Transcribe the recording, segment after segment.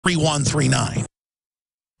3139.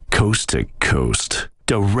 Coast to coast,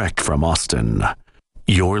 direct from Austin.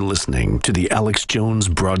 You're listening to the Alex Jones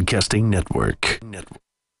Broadcasting Network.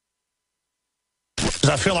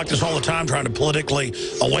 I feel like this all the time, trying to politically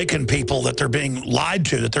awaken people that they're being lied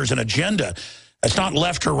to, that there's an agenda. It's not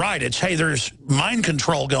left or right. It's, hey, there's mind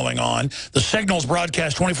control going on. The signal's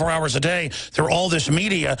broadcast 24 hours a day through all this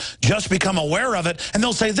media. Just become aware of it, and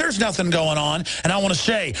they'll say, there's nothing going on. And I want to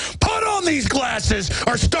say, put on these glasses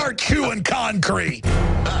or start chewing concrete.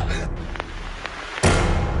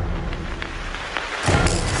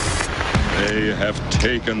 They have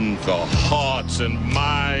taken the hearts and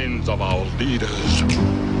minds of our leaders.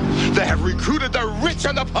 They have recruited the rich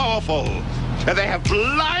and the powerful, and they have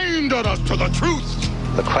blinded us to the truth.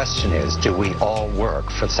 The question is, do we all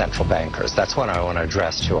work for central bankers? That's what I want to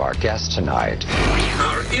address to our guest tonight.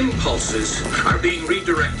 Our impulses are being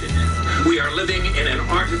redirected. We are living in an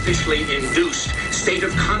artificially induced state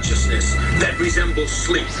of consciousness that resembles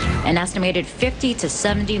sleep. An estimated 50 to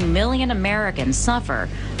 70 million Americans suffer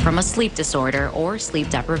from a sleep disorder or sleep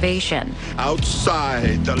deprivation.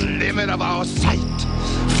 Outside the limit of our sight,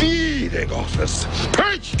 feeding off us,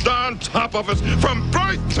 perched on top of us from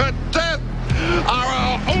birth to death, are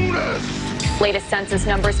our owners. Latest census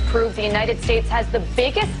numbers prove the United States has the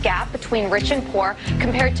biggest gap between rich and poor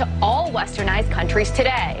compared to all westernized countries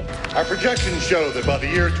today. Our projections show that by the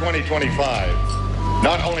year 2025,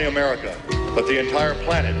 not only America, but the entire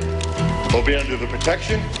planet will be under the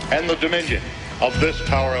protection and the dominion of this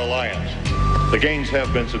power alliance. The gains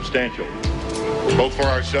have been substantial, both for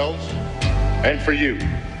ourselves and for you,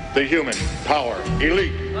 the human power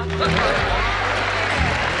elite.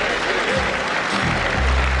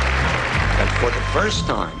 And for the first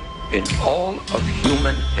time in all of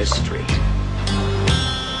human history,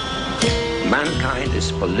 mankind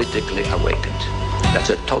is politically awakened. That's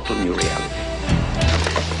a total new reality.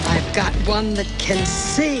 I've got one that can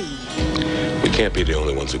see. We can't be the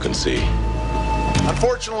only ones who can see.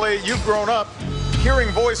 Unfortunately, you've grown up hearing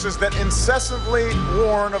voices that incessantly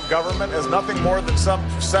warn of government as nothing more than some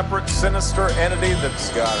separate, sinister entity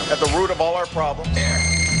that's at the root of all our problems.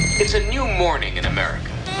 It's a new morning in America.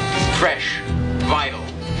 Fresh, vital.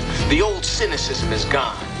 The old cynicism is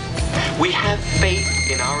gone. We have faith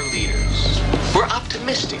in our leaders. We're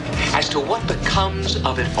optimistic as to what becomes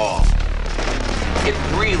of it all. It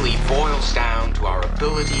really boils down to our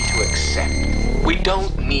ability to accept. We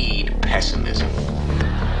don't need pessimism.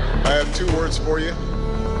 I have two words for you.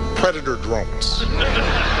 Predator drones. And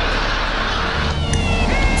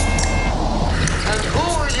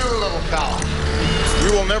who are you, little fella?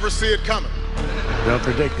 You will never see it coming. They're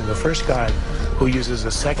predicting the first guy who uses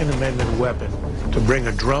a Second Amendment weapon to bring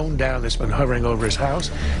a drone down that's been hovering over his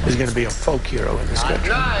house is going to be a folk hero in this country.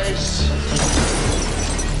 Nice.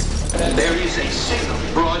 There is a signal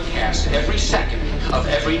broadcast every second of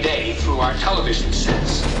every day through our television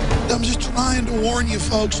sets. I'm just trying to warn you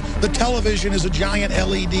folks, the television is a giant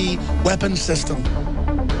LED weapon system.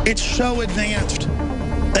 It's so advanced.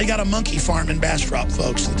 They got a monkey farm in Bastrop,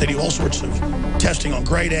 folks, that they do all sorts of testing on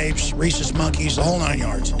great apes, rhesus monkeys, the whole 9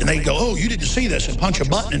 yards. And they go, oh, you didn't see this, and punch a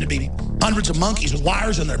button, and it'd be hundreds of monkeys with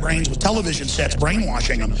wires in their brains with television sets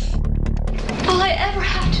brainwashing them. All I ever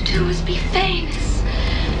have to do is be famous.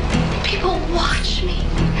 People watch me,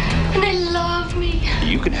 and they love me.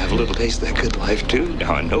 You can have a little taste of that good life, too.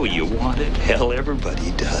 Now, I know you want it. Hell,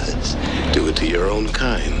 everybody does. Do it to your own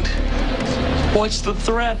kind. What's the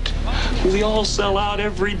threat? We all sell out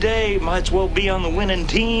every day. Might as well be on the winning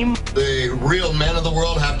team. The real men of the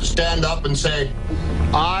world have to stand up and say,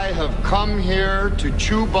 I have come here to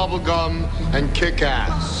chew bubblegum and kick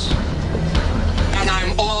ass. And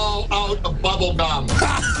I'm all out of bubblegum.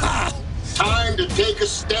 Time to take a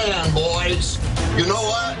stand, boys. You know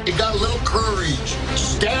what? You got a little courage.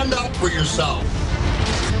 Stand up for yourself.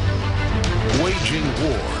 Waging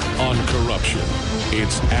war on corruption.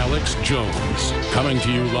 It's Alex Jones coming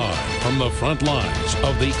to you live from the front lines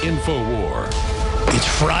of the InfoWar. It's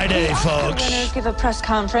Friday, folks. Going to give a press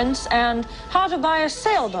conference and how to buy a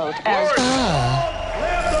sailboat as.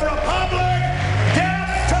 Live the Republic!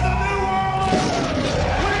 Death to the New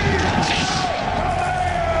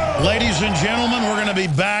World! Ladies and gentlemen, we're going to be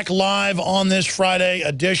back live on this Friday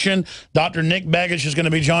edition. Dr. Nick Begich is going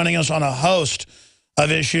to be joining us on a host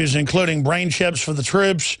of issues, including brain chips for the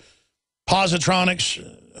troops, positronics,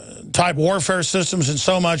 type warfare systems, and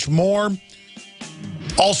so much more.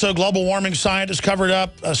 Also, global warming scientists covered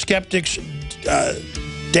up a skeptic's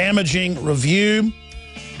damaging review.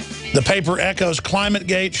 The paper echoes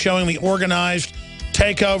ClimateGate, showing the organized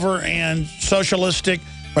takeover and socialistic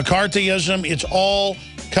McCarthyism. It's all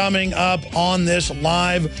coming up on this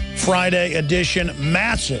live Friday edition.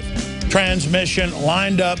 Massive transmission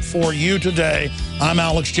lined up for you today. I'm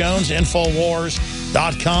Alex Jones,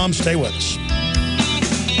 Infowars.com. Stay with us.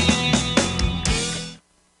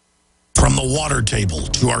 From the water table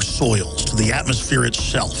to our soils to the atmosphere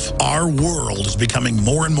itself, our world is becoming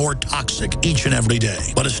more and more toxic each and every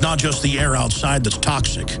day. But it's not just the air outside that's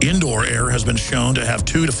toxic. Indoor air has been shown to have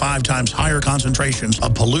 2 to 5 times higher concentrations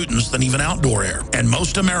of pollutants than even outdoor air. And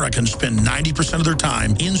most Americans spend 90% of their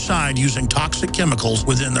time inside using toxic chemicals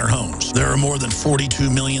within their homes. There are more than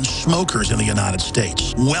 42 million smokers in the United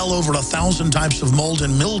States. Well over 1,000 types of mold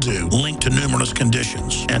and mildew linked to numerous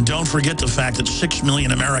conditions. And don't forget the fact that 6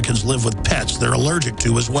 million Americans live with pets they're allergic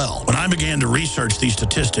to as well. When I began to research these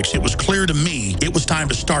statistics, it was clear to me it was time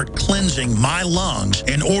to start cleansing my lungs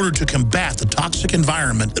in order to combat the toxic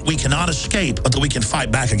environment that we cannot escape, but that we can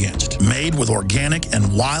fight back against. Made with organic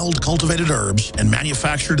and wild cultivated herbs and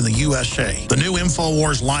manufactured in the USA, the new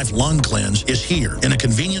InfoWars Life Lung Cleanse is here in a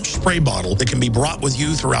convenient spray bottle that can be brought with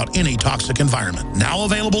you throughout any toxic environment. Now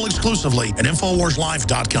available exclusively at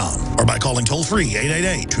InfoWarsLife.com or by calling toll-free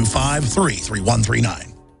 888-253-3139.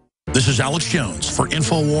 This is Alex Jones for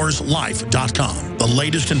InfoWarsLife.com. The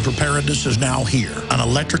latest in preparedness is now here. An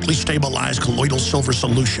electrically stabilized colloidal silver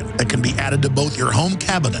solution that can be added to both your home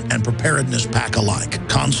cabinet and preparedness pack alike.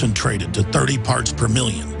 Concentrated to 30 parts per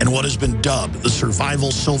million in what has been dubbed the survival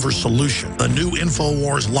silver solution. The new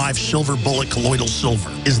InfoWars Life Silver Bullet Colloidal Silver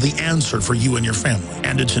is the answer for you and your family.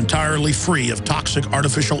 And it's entirely free of toxic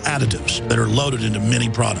artificial additives that are loaded into many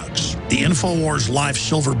products. The InfoWars Life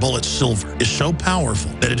Silver Bullet Silver is so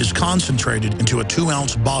powerful that it is concentrated into a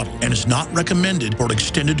 2-ounce bottle and is not recommended for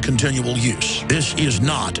extended continual use. This is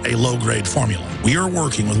not a low-grade formula. We are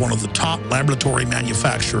working with one of the top laboratory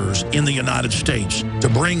manufacturers in the United States to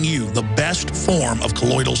bring you the best form of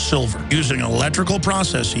colloidal silver using electrical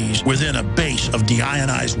processes within a base of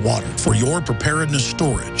deionized water for your preparedness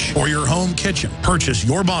storage or your home kitchen. Purchase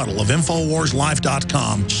your bottle of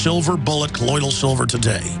InfoWarsLife.com Silver Bullet Colloidal Silver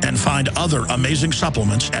today and find other amazing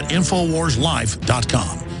supplements at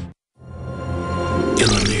InfoWarsLife.com. In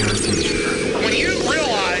the near future. When you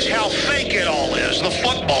realize how fake it all is, the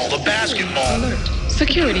football, the basketball. Alert.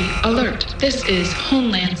 Security alert. This is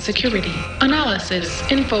Homeland Security. Analysis.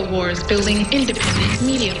 InfoWars building independent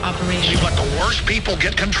media operation. We let the worst people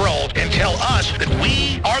get control and tell us that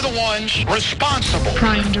we are the ones responsible.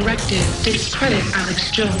 Prime directive. Discredit Alex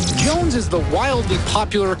Jones. Jones is the wildly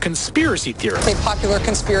popular conspiracy theorist. It's a popular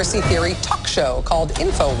conspiracy theory talk show called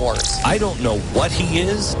InfoWars. I don't know what he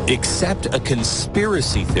is except a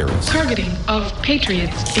conspiracy theorist. Targeting of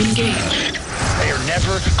patriots engaged. They are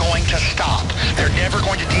never going to stop. They're never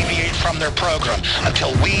going to deviate from their program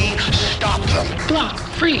until we stop them. Block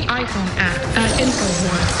free iPhone app at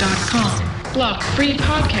Infowars.com. Block free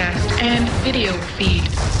podcast and video feed.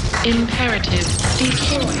 Imperative.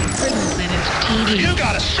 Destroy Prison Planet TV. You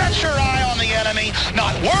gotta set your eye on the enemy,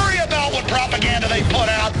 not worry about what propaganda they put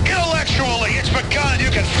out. Intellectually, it's begun.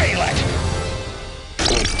 You can feel it.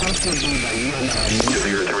 To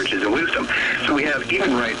the earth, riches, and wisdom. So we have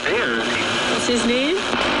even right there. What's his name? This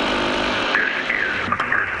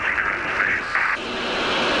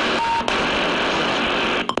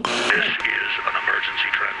is an emergency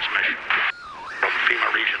transmission from FEMA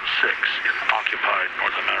Region 6 in occupied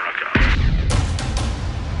North America.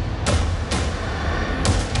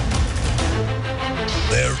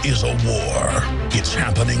 There is a war. It's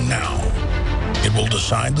happening now. It will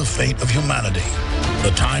decide the fate of humanity. The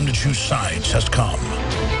time to choose sides has come.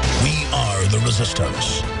 We are the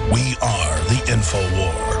resistance. We are the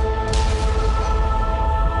InfoWar.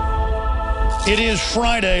 It is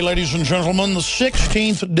Friday, ladies and gentlemen, the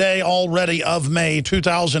 16th day already of May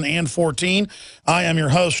 2014. I am your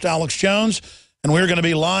host, Alex Jones, and we're going to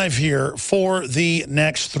be live here for the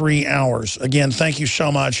next 3 hours. Again, thank you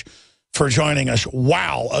so much for joining us.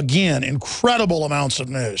 Wow, again, incredible amounts of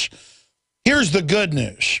news. Here's the good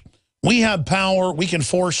news. We have power. We can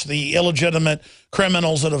force the illegitimate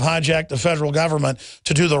criminals that have hijacked the federal government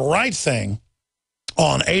to do the right thing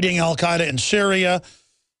on aiding al-Qaeda in Syria,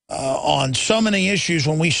 on so many issues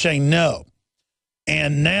when we say no.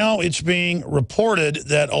 And now it's being reported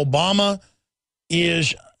that Obama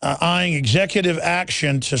is eyeing executive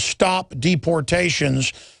action to stop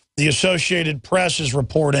deportations, the Associated Press is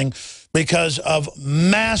reporting, because of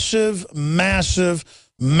massive, massive,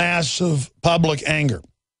 massive public anger.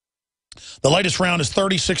 The latest round is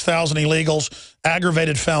 36,000 illegals,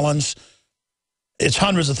 aggravated felons. It's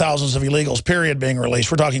hundreds of thousands of illegals, period, being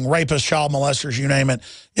released. We're talking rapists, child molesters, you name it.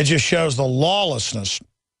 It just shows the lawlessness.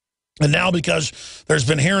 And now because there's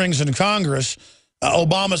been hearings in Congress,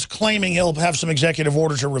 Obama's claiming he'll have some executive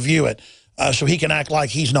order to review it so he can act like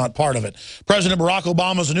he's not part of it. President Barack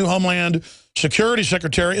Obama's new Homeland Security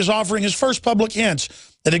Secretary is offering his first public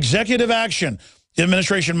hints at executive action the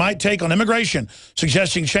administration might take on immigration,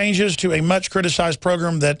 suggesting changes to a much criticized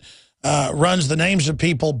program that runs the names of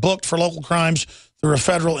people booked for local crimes through a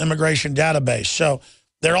federal immigration database. So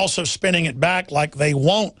they're also spinning it back like they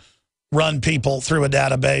won't run people through a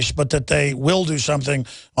database, but that they will do something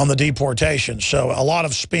on the deportation. So a lot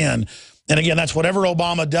of spin. And again, that's whatever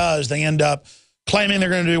Obama does, they end up claiming they're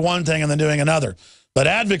going to do one thing and then doing another. But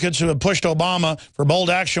advocates who have pushed Obama for bold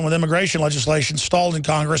action with immigration legislation stalled in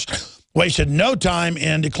Congress wasted no time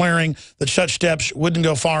in declaring that such steps wouldn't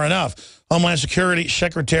go far enough. Homeland Security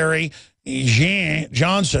Secretary Ja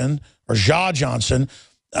Johnson,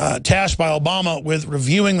 tasked by Obama with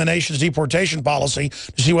reviewing the nation's deportation policy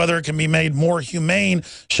to see whether it can be made more humane,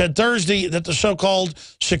 said Thursday that the so-called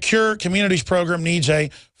Secure Communities program needs a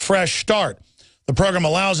fresh start. The program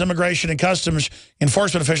allows immigration and customs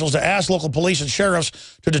enforcement officials to ask local police and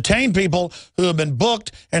sheriffs to detain people who have been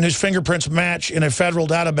booked and whose fingerprints match in a federal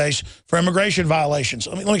database for immigration violations.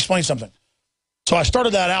 Let me explain something. So I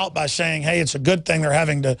started that out by saying, hey, it's a good thing they're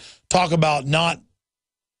having to talk about not,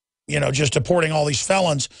 just deporting all these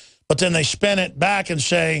felons, but then they spin it back and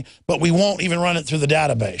say, but we won't even run it through the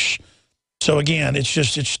database. So again,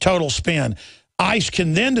 it's total spin. ICE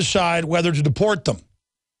can then decide whether to deport them.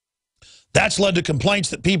 That's led to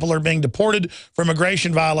complaints that people are being deported for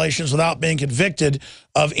immigration violations without being convicted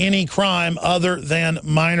of any crime other than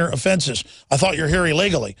minor offenses. I thought you're here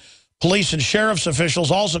illegally. Police and sheriff's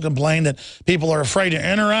officials also complain that people are afraid to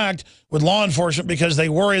interact with law enforcement because they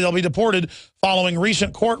worry they'll be deported following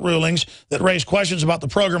recent court rulings that raise questions about the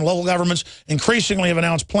program. Local governments increasingly have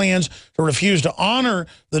announced plans to refuse to honor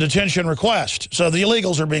the detention request. So the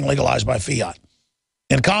illegals are being legalized by fiat.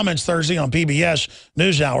 In comments Thursday on PBS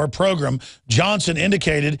NewsHour program, Johnson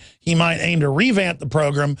indicated he might aim to revamp the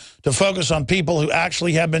program to focus on people who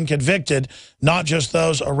actually have been convicted, not just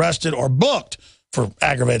those arrested or booked for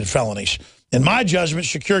aggravated felonies. In my judgment,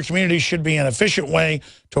 secure communities should be an efficient way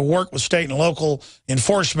to work with state and local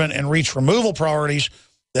enforcement and reach removal priorities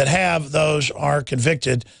that have those are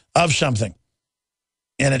convicted of something.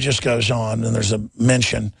 And it just goes on, and there's a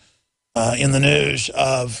mention in the news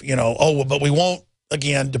of, but we won't,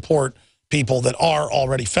 again, deport people that are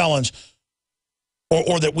already felons,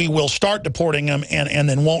 or that we will start deporting them and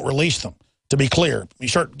then won't release them, to be clear. You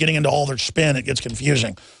start getting into all their spin, it gets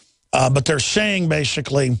confusing. But they're saying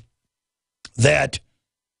basically that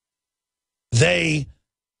they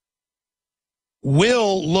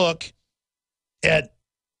will look at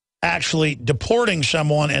actually deporting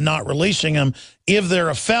someone and not releasing them if they're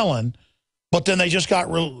a felon, but then they just got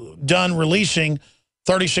done releasing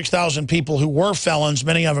 36,000 people who were felons,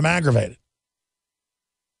 many of them aggravated.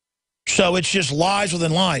 So it's just lies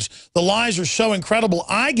within lies. The lies are so incredible,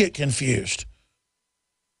 I get confused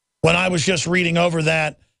when I was just reading over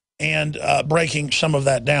that and breaking some of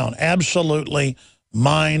that down. Absolutely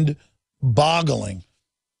mind-boggling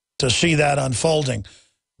to see that unfolding.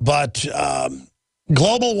 But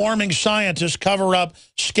global warming scientists cover up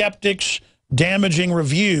skeptics' damaging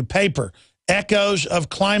review paper, Echoes of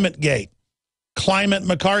ClimateGate. Climate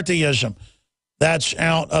McCarthyism. That's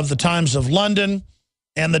out of the Times of London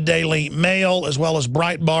and the Daily Mail, as well as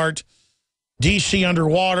Breitbart. D.C.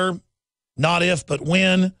 underwater, not if, but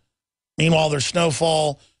when. Meanwhile, there's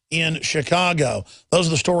snowfall in Chicago. Those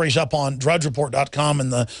are the stories up on drudgereport.com in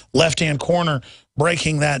the left-hand corner,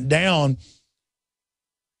 breaking that down.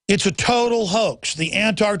 It's a total hoax. The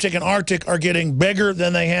Antarctic and Arctic are getting bigger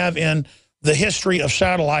than they have in the history of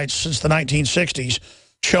satellites since the 1960s,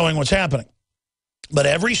 showing what's happening. But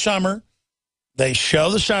every summer, they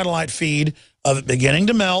show the satellite feed of it beginning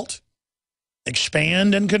to melt,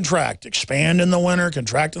 expand and contract, expand in the winter,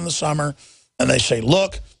 contract in the summer, and they say,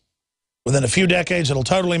 look, within a few decades, it'll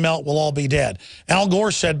totally melt, we'll all be dead. Al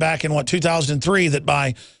Gore said back in, 2003, that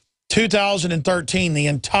by 2013, the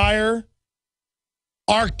entire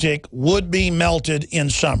Arctic would be melted in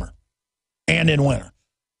summer and in winter,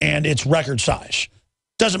 and it's record size.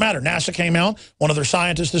 Doesn't matter. NASA came out, one of their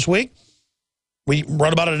scientists this week, we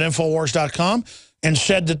wrote about it at Infowars.com, and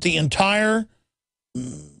said that the entire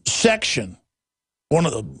section,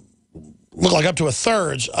 looked like up to a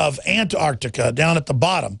third of Antarctica down at the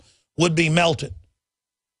bottom, would be melted.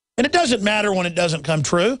 And it doesn't matter when it doesn't come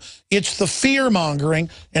true. It's the fear-mongering.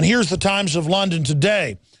 And here's the Times of London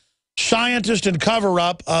today. Scientist and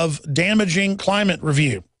cover-up of damaging climate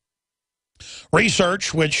review.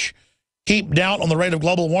 Research which heaped doubt on the rate of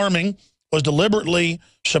global warming was deliberately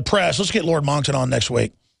suppressed. Let's get Lord Monckton on next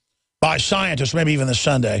week. By scientists, maybe even this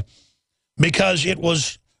Sunday. because it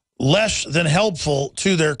was less than helpful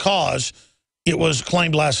to their cause, it was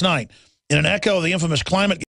claimed last night. In an echo of the infamous climate